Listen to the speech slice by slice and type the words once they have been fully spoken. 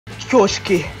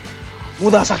Kyoshiki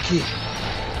Murasaki.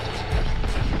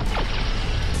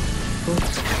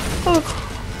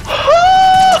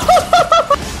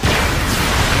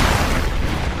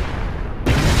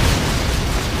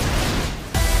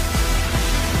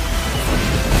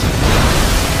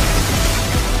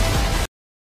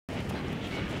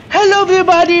 Hello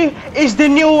everybody, it's the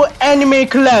new anime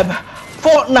collab,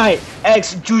 Fortnite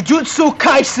x Jujutsu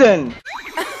Kaisen.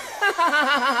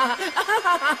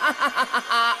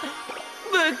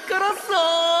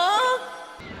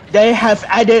 They have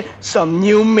added some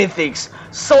new mythics,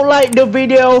 so like the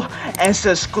video and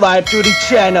subscribe to the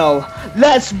channel.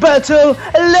 Let's battle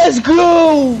and let's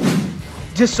go!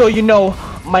 Just so you know,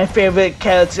 my favorite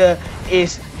character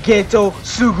is Geto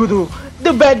Suguru,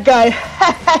 the bad guy.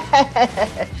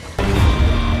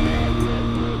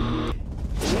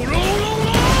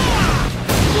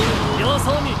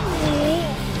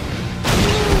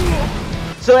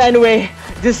 So anyway,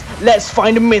 just let's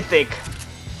find the mythic.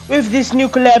 With this new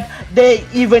collab, they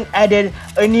even added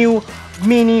a new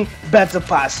mini battle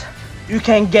pass. You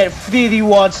can get free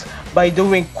rewards by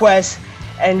doing quests,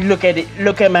 and look at it,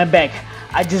 look at my bag.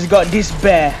 I just got this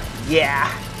bear. Yeah.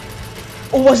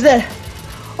 Oh, what's that?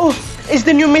 Oh, it's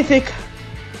the new mythic.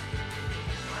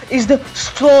 It's the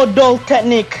straw doll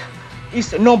technique.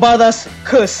 It's Nobara's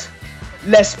curse.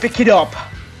 Let's pick it up.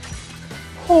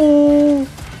 Oh.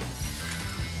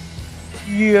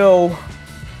 Yo.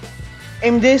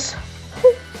 Aim this.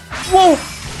 Whoa.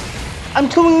 I'm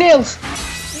throwing nails.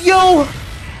 Yo.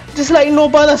 Just like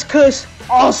Nobara's curse.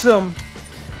 Awesome.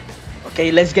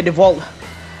 Okay, let's get the vault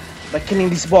by killing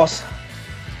this boss.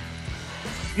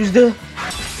 Use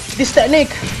this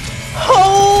technique.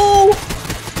 Oh.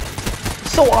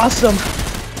 So awesome.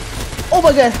 Oh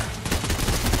my god.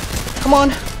 Come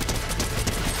on.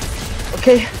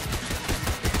 Okay.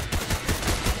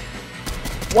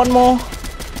 One more.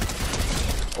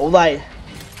 Alright.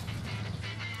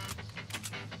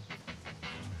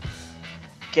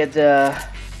 Get the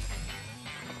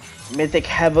mythic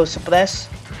Havel suppress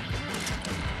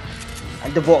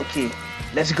and the vault key.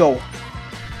 Let's go.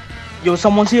 Yo,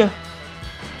 someone's here.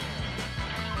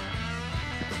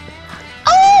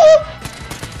 Oh!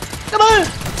 Come on!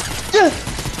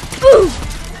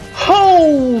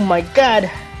 Oh my god!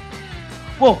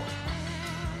 Whoa!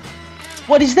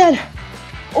 What is that?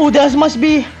 Oh, that must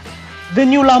be the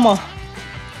new llama,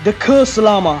 the cursed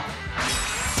llama.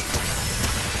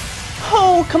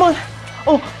 Oh, come on!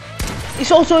 Oh,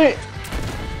 it's also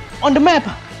on the map.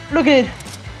 Look at it!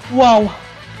 Wow!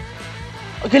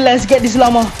 Okay, let's get this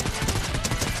llama.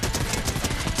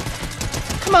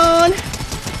 Come on!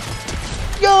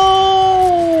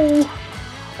 Yo!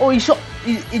 Oh,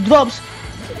 it drops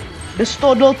the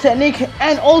Stordle technique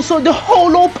and also the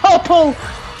Holo Purple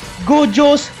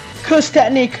Gojo's curse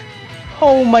technique.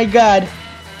 Oh my god.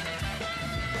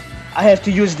 I have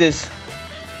to use this.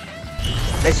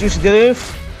 Let's use the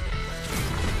roof.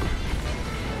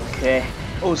 Okay.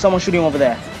 Oh, someone's shooting over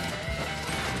there.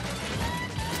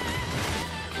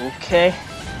 Okay.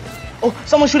 Oh,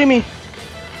 someone's shooting me.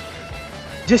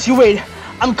 Just you wait.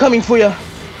 I'm coming for you.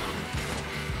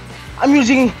 I'm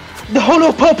using the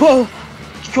Holo Purple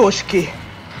Kyoshiki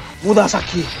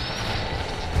Murasaki.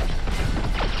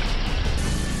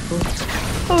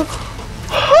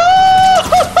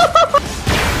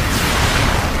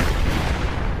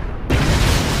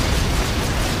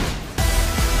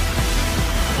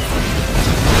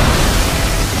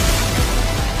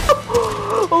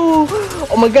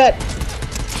 Oh my god.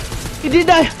 He did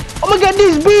die. Oh my god,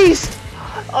 these bees.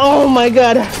 Oh my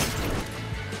god. I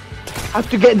have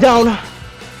to get down.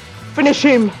 Finish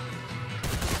him.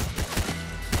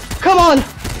 Come on.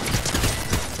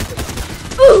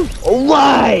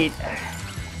 Alright.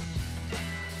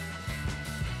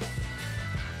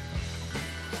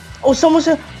 Oh, someone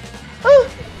said,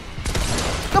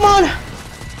 come on.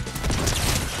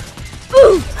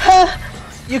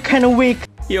 You're kind of weak.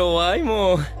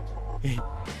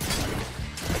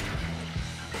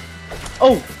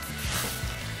 Oh.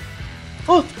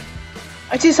 Oh.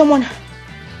 I see someone.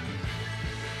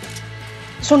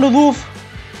 It's on the roof.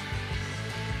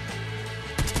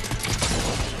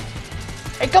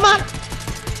 Hey, come on.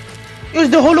 Use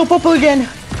the Holo Purple again.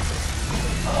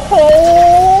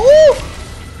 Oh.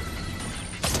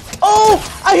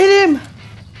 Oh, I hit him.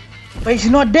 But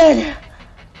he's not dead.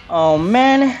 Oh,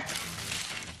 man.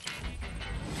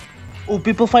 Oh,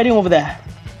 people fighting over there.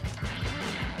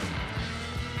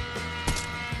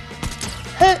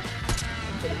 Hey.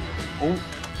 Oh,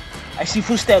 I see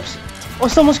footsteps. Oh,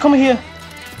 someone's coming here.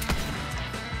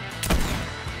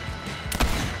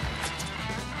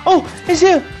 Oh, he's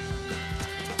here.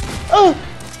 Oh,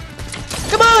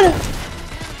 come on. on!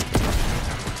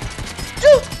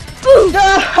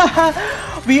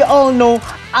 We all know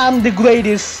I'm the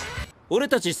greatest. 俺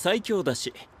たち最強だ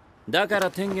し、だから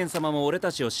天元様も俺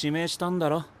たちを指名したんだ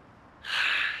ろ。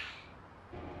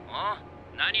あ、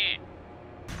何？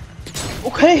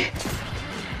 Okay.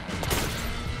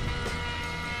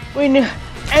 We're in the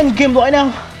end game right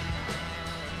now.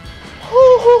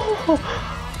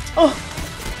 Oh,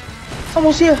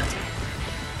 almost here.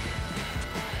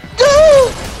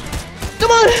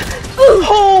 Come on!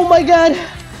 Oh my god!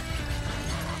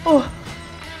 Oh,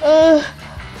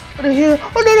 what are here?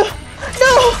 Oh no,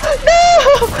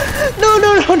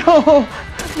 no!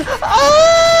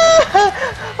 Ah!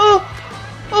 Oh,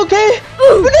 okay.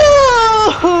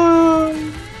 No!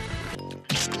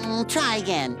 Try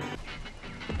again.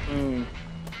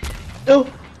 Oh,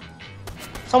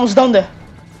 someone's down there.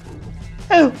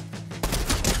 Oh,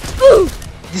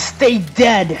 just stay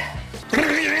dead.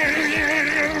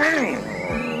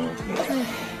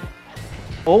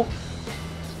 Oh,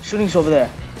 shooting's over there.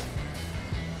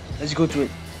 Let's go to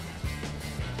it.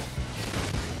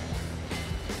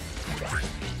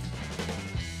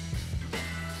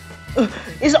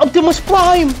 It's Optimus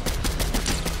Prime.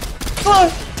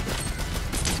 Oh.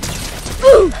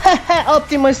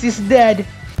 Optimus is dead.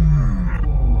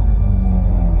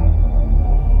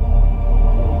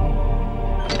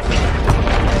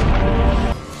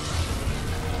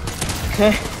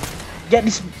 Okay, get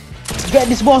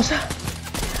this boss.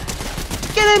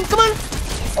 Get him, come on.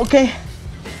 Okay,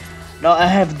 now I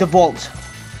have the vault.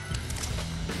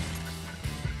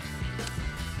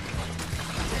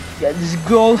 Get this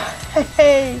gold.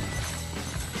 Hey.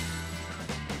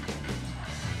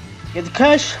 Get the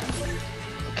cash.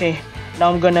 Okay,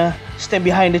 now I'm gonna stand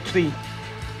behind the tree.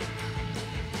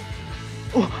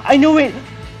 Oh, I know it.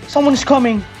 Someone's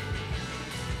coming.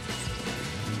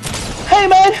 Hey,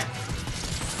 man.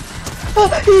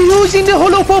 You're using the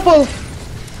hollow purple.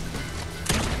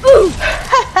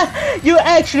 You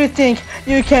actually think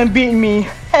you can beat me?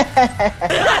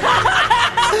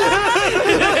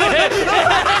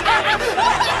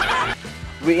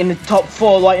 We're in the top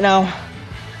 4 right now.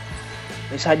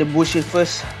 Let's hide the bushes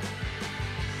first.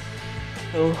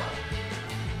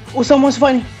 Oh, someone's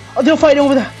fighting. Oh, they're fighting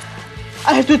over there.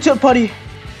 I have to third party.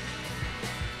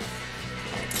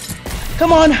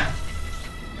 Come on.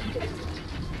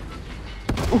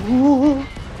 Ooh.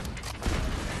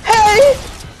 Hey!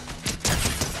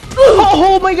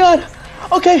 Oh my god.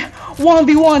 Okay,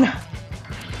 1v1.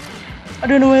 I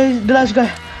don't know where the last guy.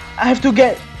 I have to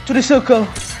get to the circle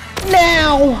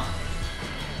now.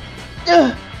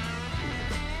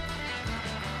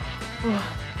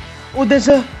 Oh, there's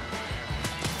a...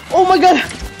 Oh my god.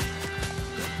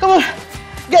 Come on.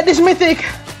 Get this mythic.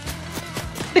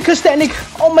 The curse technique.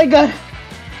 Oh my god.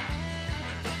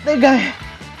 That guy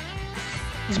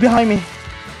is behind me.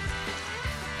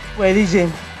 Where is he?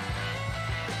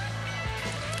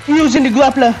 He's using the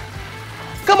grappler.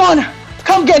 Come on.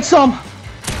 Come get some.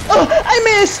 Oh, I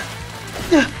missed.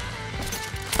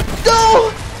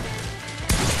 Go.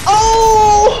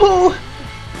 Oh.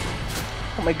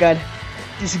 Oh my god.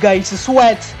 This guy is a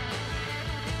sweat.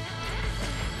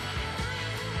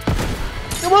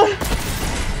 Come on.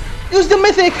 Use the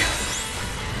mythic.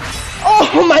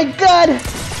 Oh my god.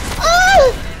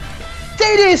 Ah!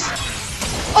 Take this.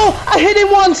 Oh, I hit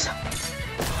him once.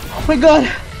 Oh my god.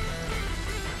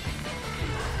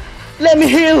 Let me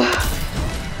heal.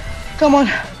 Come on.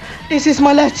 This is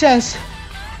my last chance.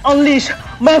 Unleash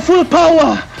my full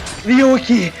power.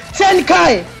 Ryuki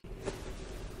Tenkai.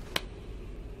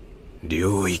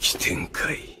 領域展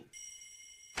開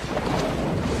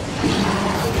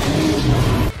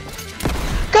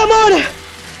Come on!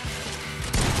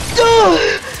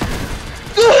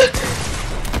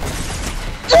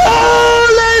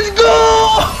 Let's go!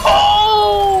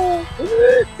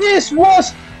 This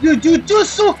was the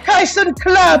Jujutsu Kaisen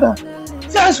Club.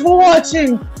 Thanks for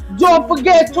watching. Don't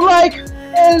forget to like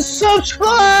and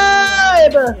subscribe.